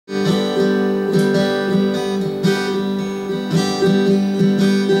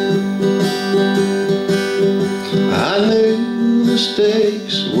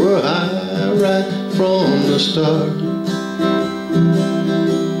start.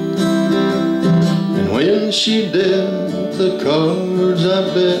 And when she dealt the cards,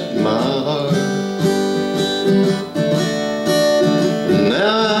 I bet my heart. And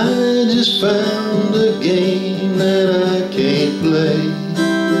now I just found a game that I can't play.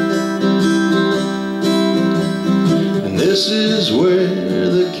 And this is where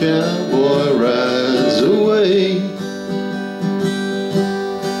the cowboy rides away.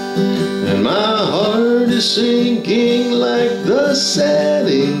 And my heart is sinking like the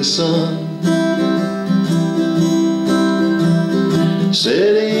setting sun,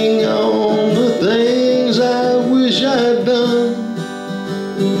 setting on the things I wish I'd done.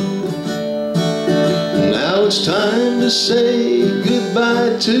 Now it's time to say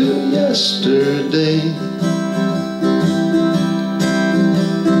goodbye to yesterday.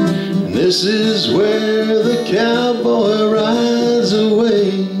 And this is where the cowboy rides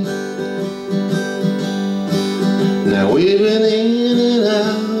away. Now we've been in and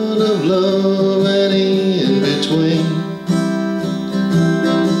out of love and in between,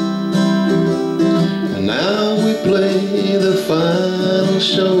 and now we play the final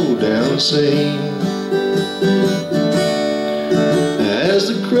showdown scene. As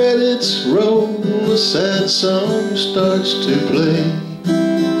the credits roll, a sad song starts to play.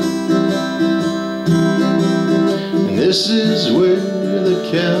 And this is where the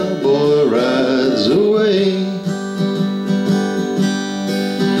cowboy rides away.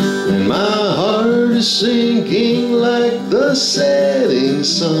 And my heart is sinking like the setting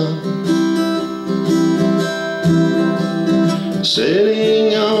sun,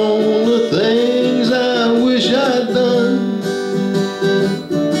 setting on the things I wish I'd done.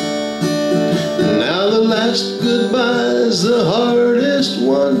 Now the last goodbye's the hardest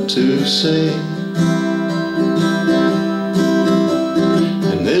one to say.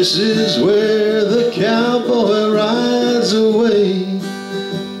 And this is where the cowboy rides away.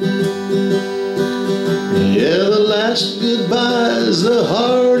 Yeah, the last goodbye's the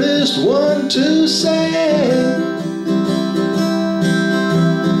hardest one to say.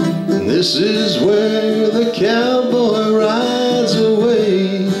 And this is where the cowboy